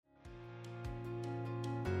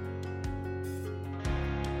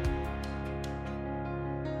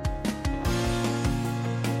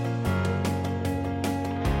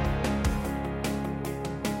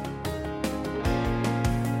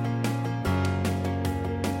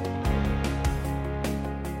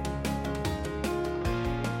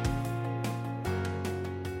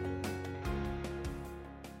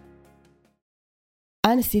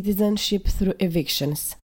Uncitizenship through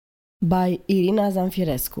Evictions by Irina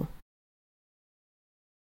Zamfirescu.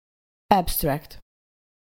 Abstract.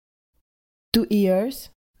 2 years,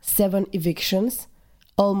 7 evictions,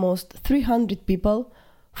 almost 300 people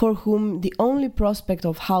for whom the only prospect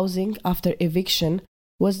of housing after eviction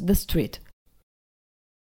was the street.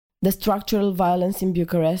 The structural violence in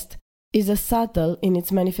Bucharest is as subtle in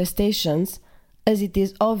its manifestations as it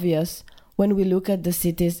is obvious when we look at the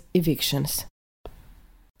city's evictions.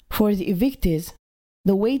 For the evictees,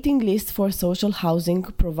 the waiting list for social housing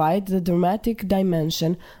provides the dramatic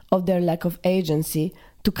dimension of their lack of agency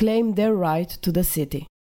to claim their right to the city.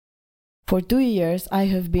 For 2 years, I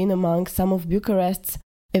have been among some of Bucharest's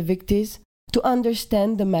evictees to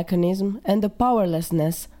understand the mechanism and the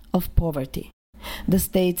powerlessness of poverty, the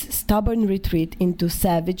state's stubborn retreat into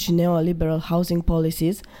savage neoliberal housing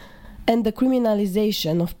policies, and the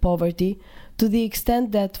criminalization of poverty to the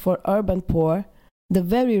extent that for urban poor, the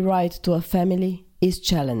very right to a family is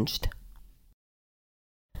challenged.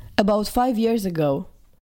 About 5 years ago,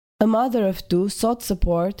 a mother of 2 sought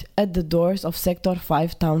support at the doors of Sector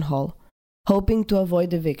 5 Town Hall, hoping to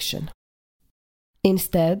avoid eviction.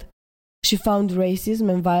 Instead, she found racism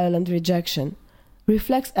and violent rejection,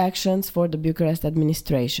 reflex actions for the Bucharest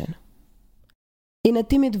administration. In a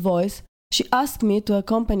timid voice, she asked me to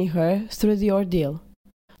accompany her through the ordeal.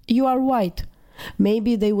 "You are white.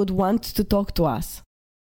 Maybe they would want to talk to us."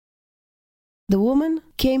 The woman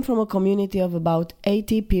came from a community of about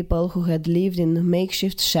 80 people who had lived in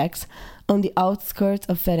makeshift shacks on the outskirts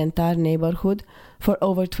of Ferentar neighborhood for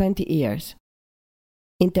over 20 years.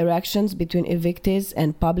 Interactions between evictees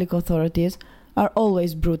and public authorities are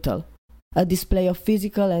always brutal, a display of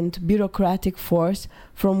physical and bureaucratic force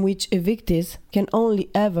from which evictees can only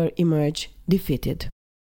ever emerge defeated.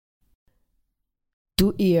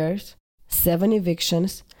 2 years, 7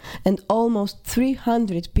 evictions, and almost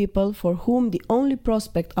 300 people for whom the only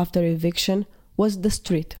prospect after eviction was the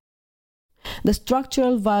street. The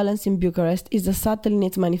structural violence in Bucharest is as subtle in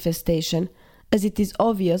its manifestation as it is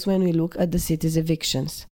obvious when we look at the city's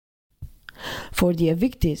evictions. For the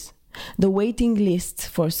evictees, the waiting lists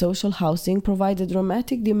for social housing provide a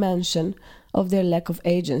dramatic dimension of their lack of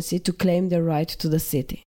agency to claim their right to the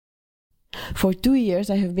city. For 2 years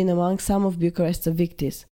I have been among some of Bucharest's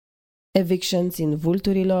evictees. Evictions in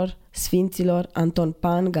Vulturilor, Sfinților, Anton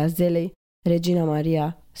Pan, Gazelei, Regina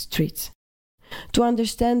Maria streets. To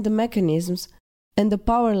understand the mechanisms and the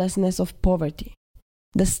powerlessness of poverty,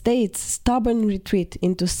 the state's stubborn retreat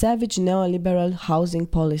into savage neoliberal housing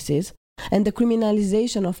policies, and the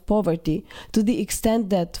criminalization of poverty to the extent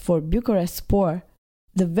that for Bucharest's poor,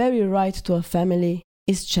 the very right to a family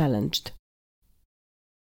is challenged.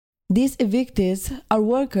 These evictees are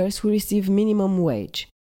workers who receive minimum wage,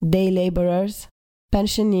 day laborers,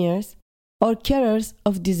 pensioners, or carers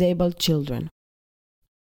of disabled children.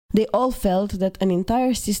 They all felt that an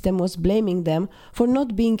entire system was blaming them for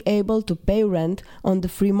not being able to pay rent on the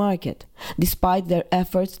free market, despite their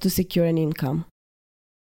efforts to secure an income.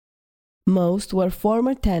 Most were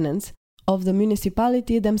former tenants of the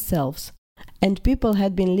municipality themselves, and people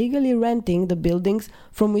had been legally renting the buildings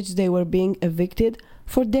from which they were being evicted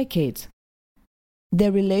for decades.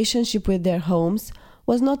 Their relationship with their homes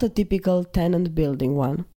was not a typical tenant-building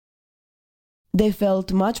one. They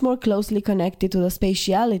felt much more closely connected to the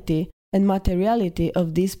spatiality and materiality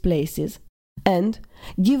of these places, and,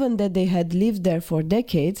 given that they had lived there for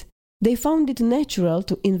decades, they found it natural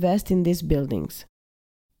to invest in these buildings.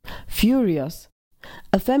 Furious,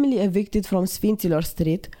 a family evicted from Sfinților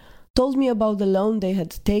Street told me about the loan they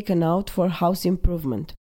had taken out for house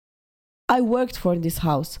improvement. "I worked for this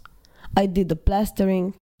house. I did the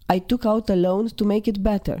plastering. I took out a loan to make it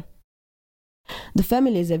better." The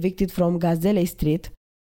families evicted from Gazelei Street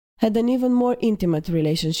had an even more intimate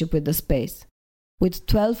relationship with the space, with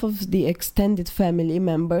 12 of the extended family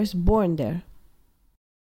members born there.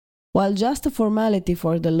 While just a formality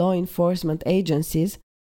for the law enforcement agencies,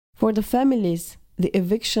 for the families, the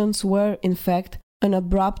evictions were, in fact, an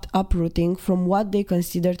abrupt uprooting from what they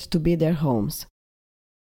considered to be their homes.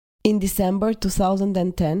 In December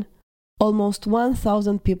 2010, almost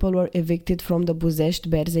 1,000 people were evicted from the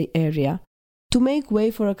Buzești-Berzei area to make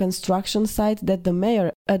way for a construction site that the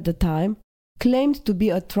mayor at the time claimed to be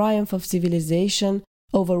a triumph of civilization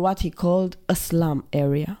over what he called a slum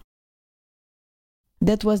area.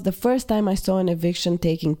 That was the first time I saw an eviction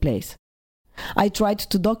taking place. I tried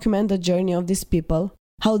to document the journey of these people,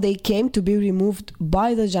 how they came to be removed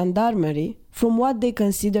by the gendarmerie from what they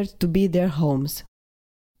considered to be their homes.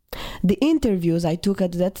 The interviews I took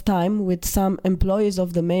at that time with some employees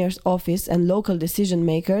of the mayor's office and local decision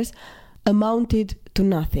makers amounted to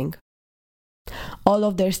nothing. All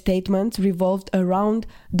of their statements revolved around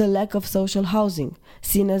the lack of social housing,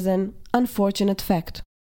 seen as an unfortunate fact.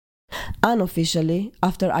 Unofficially,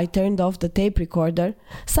 after I turned off the tape recorder,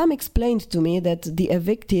 some explained to me that the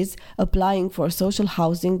evictees applying for social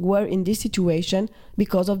housing were in this situation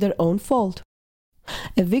because of their own fault.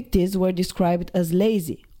 Evictees were described as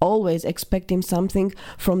lazy, always expecting something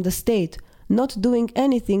from the state, not doing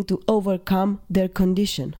anything to overcome their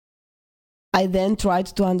condition. I then tried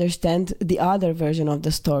to understand the other version of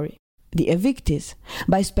the story, the evictees,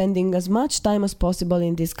 by spending as much time as possible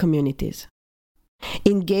in these communities.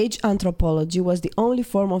 Engaged anthropology was the only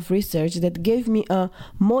form of research that gave me a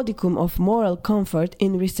modicum of moral comfort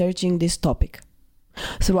in researching this topic.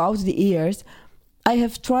 Throughout the years, I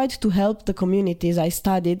have tried to help the communities I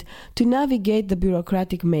studied to navigate the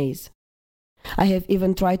bureaucratic maze. I have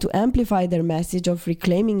even tried to amplify their message of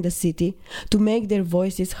reclaiming the city to make their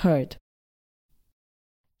voices heard.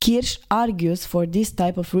 Kirsch argues for this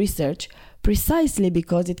type of research precisely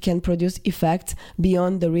because it can produce effects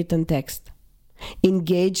beyond the written text.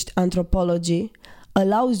 Engaged anthropology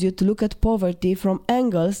allows you to look at poverty from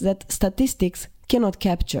angles that statistics cannot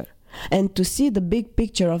capture, and to see the big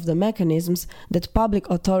picture of the mechanisms that public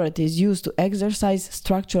authorities use to exercise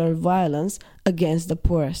structural violence against the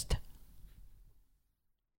poorest.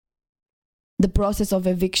 The process of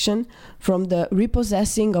eviction, from the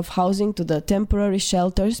repossessing of housing to the temporary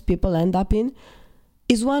shelters people end up in,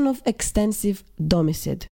 is one of extensive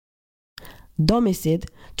domicide. Domicide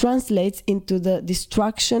translates into the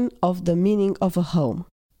destruction of the meaning of a home,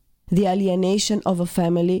 the alienation of a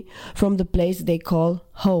family from the place they call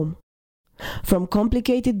home. From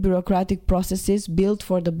complicated bureaucratic processes built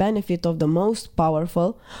for the benefit of the most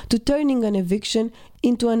powerful, to turning an eviction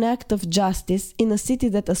into an act of justice in a city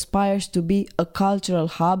that aspires to be a cultural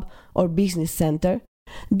hub or business center,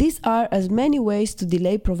 these are as many ways to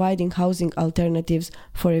delay providing housing alternatives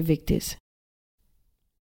for evictees.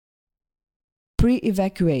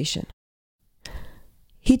 Pre-evacuation.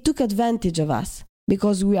 He took advantage of us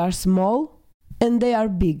because we are small and they are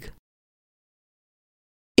big.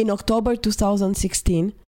 In October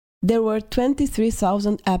 2016, there were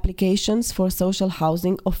 23,000 applications for social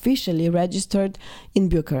housing officially registered in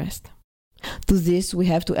Bucharest. To this, we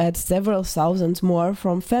have to add several thousands more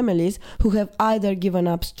from families who have either given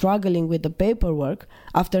up struggling with the paperwork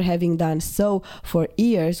after having done so for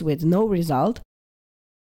years with no result,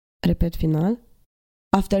 repet final,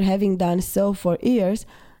 after having done so for years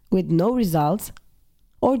with no results,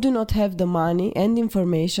 or do not have the money and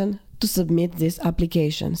information to submit these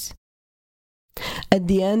applications. At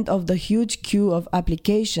the end of the huge queue of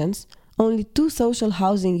applications, only 2 social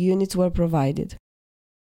housing units were provided.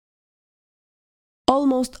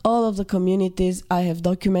 Almost all of the communities I have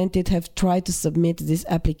documented have tried to submit these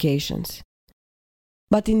applications.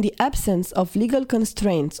 But in the absence of legal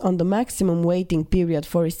constraints on the maximum waiting period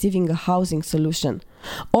for receiving a housing solution,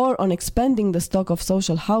 or on expanding the stock of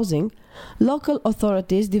social housing, local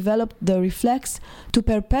authorities developed the reflex to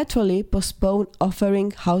perpetually postpone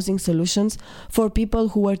offering housing solutions for people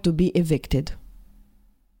who were to be evicted.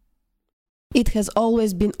 It has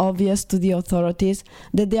always been obvious to the authorities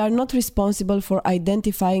that they are not responsible for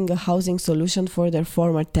identifying a housing solution for their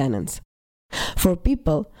former tenants. For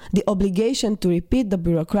people, the obligation to repeat the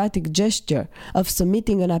bureaucratic gesture of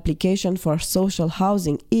submitting an application for social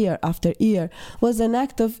housing year after year was an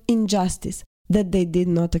act of injustice that they did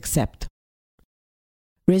not accept.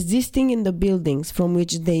 Resisting in the buildings from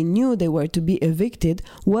which they knew they were to be evicted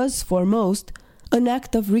was, for most, an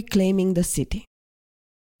act of reclaiming the city.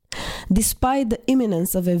 Despite the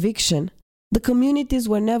imminence of eviction, the communities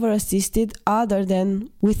were never assisted other than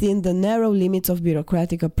within the narrow limits of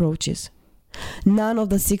bureaucratic approaches. None of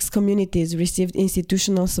the 6 communities received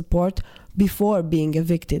institutional support before being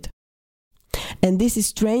evicted. And this is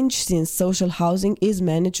strange since social housing is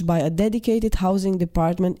managed by a dedicated housing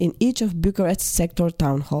department in each of Bucharest's sector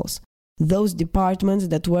town halls, those departments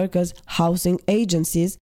that work as housing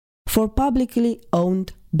agencies for publicly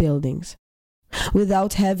owned buildings.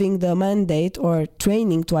 Without having the mandate or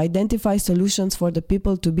training to identify solutions for the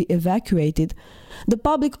people to be evacuated, the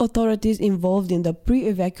public authorities involved in the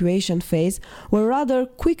pre-evacuation phase were rather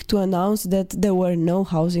quick to announce that there were no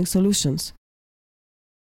housing solutions.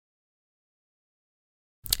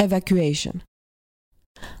 Evacuation.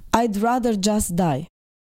 I'd rather just die.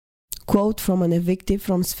 Quote from an evictee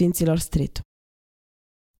from Sfinților Street.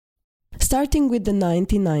 Starting with the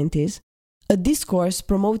 1990s, a discourse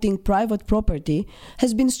promoting private property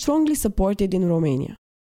has been strongly supported in Romania.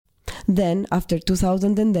 Then, after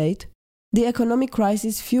 2008, the economic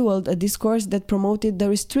crisis fueled a discourse that promoted the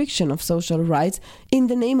restriction of social rights in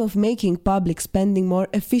the name of making public spending more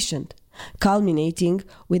efficient, culminating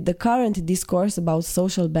with the current discourse about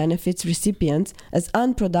social benefits recipients as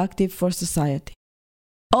unproductive for society.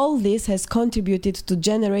 All this has contributed to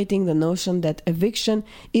generating the notion that eviction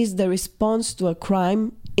is the response to a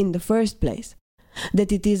crime in the first place,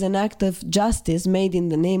 that it is an act of justice made in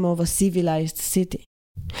the name of a civilized city.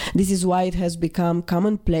 This is why it has become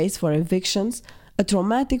commonplace for evictions, a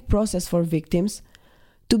traumatic process for victims,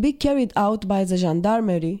 to be carried out by the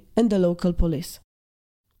gendarmerie and the local police.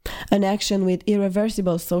 An action with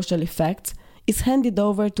irreversible social effects is handed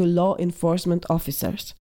over to law enforcement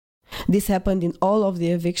officers. This happened in all of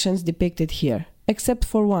the evictions depicted here, except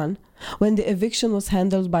for one, when the eviction was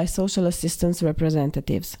handled by social assistance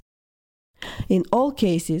representatives. In all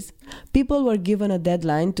cases, people were given a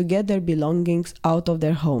deadline to get their belongings out of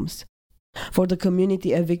their homes. For the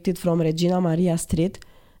community evicted from Regina Maria Street,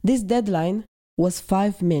 this deadline was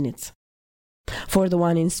 5 minutes. For the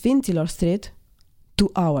one in Sfinților Street, 2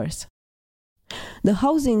 hours. The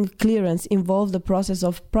housing clearance involved the process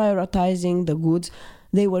of prioritizing the goods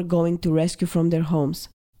they were going to rescue from their homes.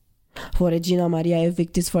 For Regina Maria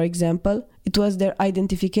evictees, for example, it was their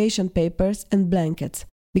identification papers and blankets,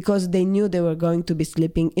 because they knew they were going to be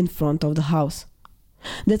sleeping in front of the house.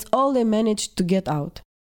 That's all they managed to get out.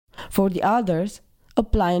 For the others,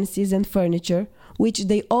 appliances and furniture, which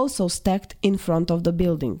they also stacked in front of the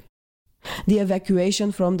building. The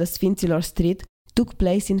evacuation from the Sfinților Street took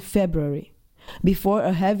place in February, before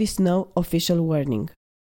a heavy snow official warning.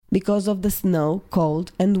 Because of the snow,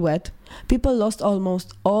 cold and wet, people lost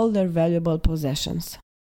almost all their valuable possessions.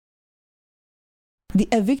 The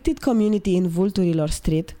evicted community in Vulturilor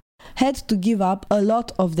Street had to give up a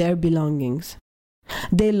lot of their belongings.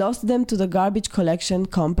 They lost them to the garbage collection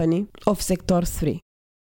company of Sector 3.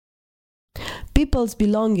 People's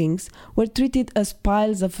belongings were treated as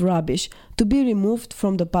piles of rubbish to be removed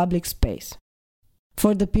from the public space.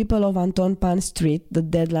 For the people of Anton Pan Street, the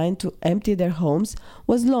deadline to empty their homes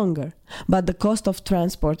was longer, but the cost of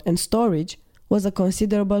transport and storage was a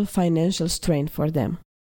considerable financial strain for them.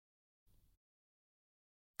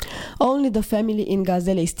 Only the family in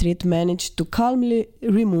Gazelei Street managed to calmly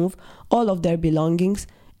remove all of their belongings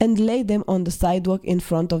and lay them on the sidewalk in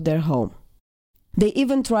front of their home. They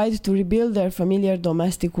even tried to rebuild their familiar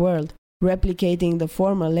domestic world, replicating the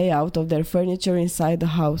former layout of their furniture inside the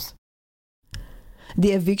house.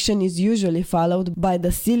 The eviction is usually followed by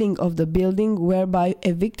the sealing of the building, whereby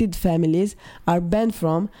evicted families are banned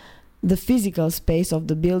from the physical space of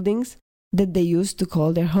the buildings that they used to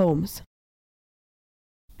call their homes.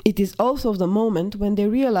 It is also the moment when they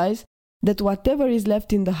realize that whatever is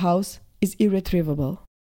left in the house is irretrievable.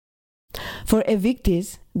 For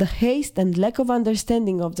evictees, the haste and lack of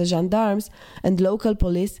understanding of the gendarmes and local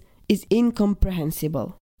police is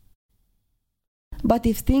incomprehensible. But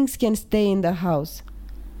if things can stay in the house,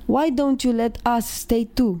 why don't you let us stay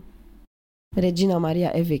too? Regina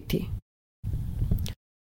Maria evictee.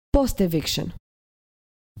 Post-eviction.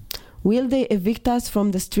 Will they evict us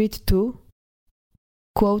from the street too?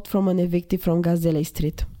 Quote from an evictee from Gazelei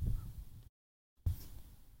Street.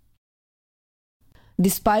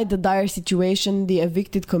 Despite the dire situation the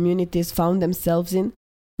evicted communities found themselves in,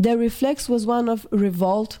 their reflex was one of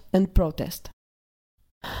revolt and protest.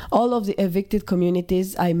 All of the evicted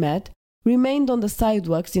communities I met remained on the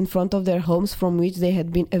sidewalks in front of their homes from which they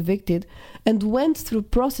had been evicted and went through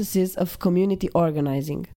processes of community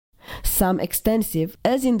organizing. Some extensive,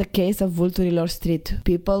 as in the case of Vulturilor Street,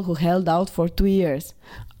 people who held out for 2 years.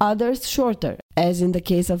 Others shorter, as in the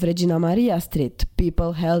case of Regina Maria Street,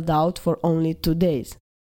 people held out for only 2 days.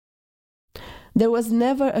 There was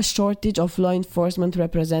never a shortage of law enforcement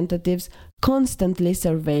representatives constantly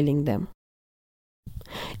surveilling them.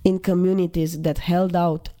 In communities that held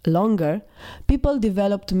out longer, people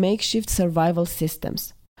developed makeshift survival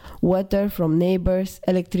systems. Water from neighbors,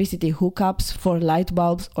 electricity hookups for light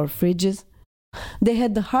bulbs or fridges. They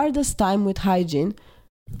had the hardest time with hygiene,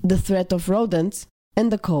 the threat of rodents,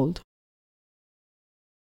 and the cold.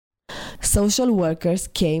 Social workers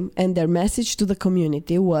came, and their message to the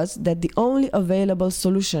community was that the only available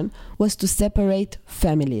solution was to separate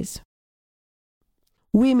families.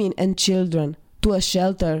 Women and children to a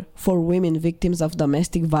shelter for women victims of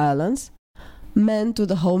domestic violence, men to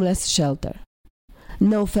the homeless shelter.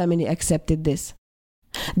 No family accepted this.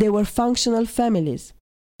 They were functional families,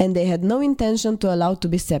 and they had no intention to allow to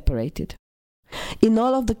be separated. In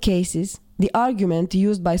all of the cases, the argument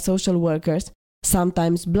used by social workers,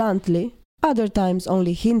 sometimes bluntly, other times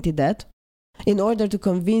only hinted at, in order to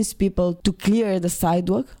convince people to clear the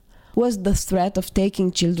sidewalk, was the threat of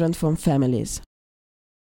taking children from families.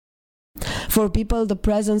 For people, the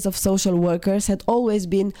presence of social workers had always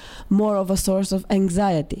been more of a source of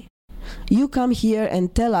anxiety. You come here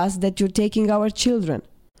and tell us that you're taking our children.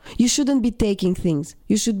 You shouldn't be taking things.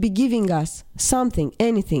 You should be giving us something,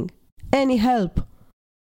 anything, any help.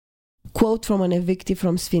 Quote from an evictee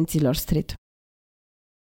from Sfinților Street.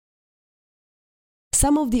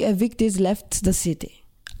 Some of the evictees left the city.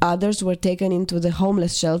 Others were taken into the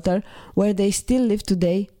homeless shelter where they still live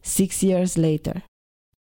today, 6 years later.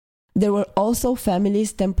 There were also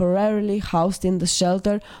families temporarily housed in the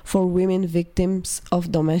shelter for women victims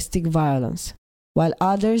of domestic violence, while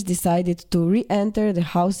others decided to re-enter the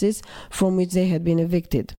houses from which they had been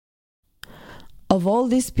evicted. Of all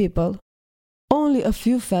these people, only a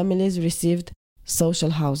few families received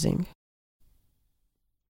social housing.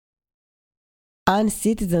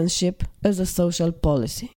 Uncitizenship as a social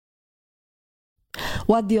policy.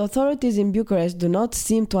 What the authorities in Bucharest do not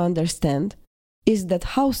seem to understand is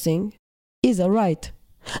that housing is a right,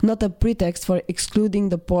 not a pretext for excluding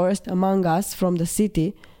the poorest among us from the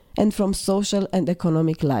city and from social and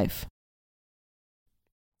economic life.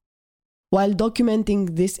 While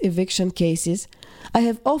documenting these eviction cases, I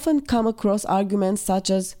have often come across arguments such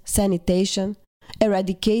as sanitation,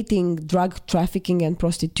 eradicating drug trafficking and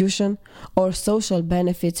prostitution, or social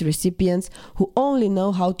benefits recipients who only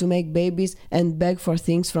know how to make babies and beg for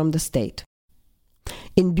things from the state.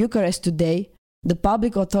 In Bucharest today, the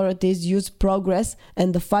public authorities use progress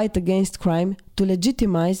and the fight against crime to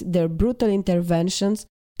legitimize their brutal interventions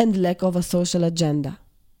and lack of a social agenda.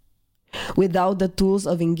 Without the tools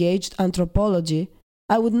of engaged anthropology,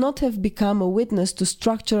 I would not have become a witness to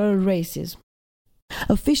structural racism.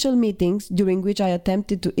 Official meetings during which I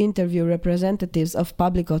attempted to interview representatives of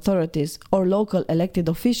public authorities or local elected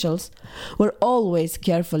officials were always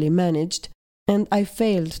carefully managed, and I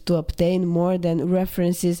failed to obtain more than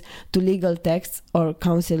references to legal texts or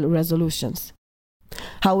council resolutions.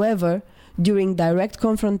 However, during direct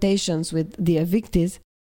confrontations with the evictees,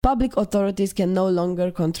 public authorities can no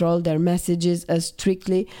longer control their messages as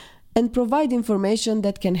strictly and provide information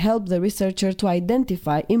that can help the researcher to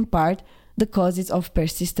identify, in part, the causes of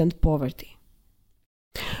persistent poverty.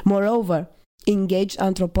 Moreover, engaged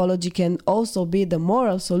anthropology can also be the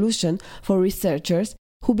moral solution for researchers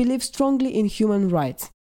who believe strongly in human rights.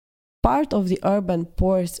 Part of the urban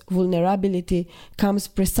poor's vulnerability comes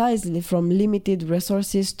precisely from limited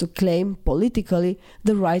resources to claim politically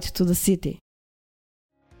the right to the city.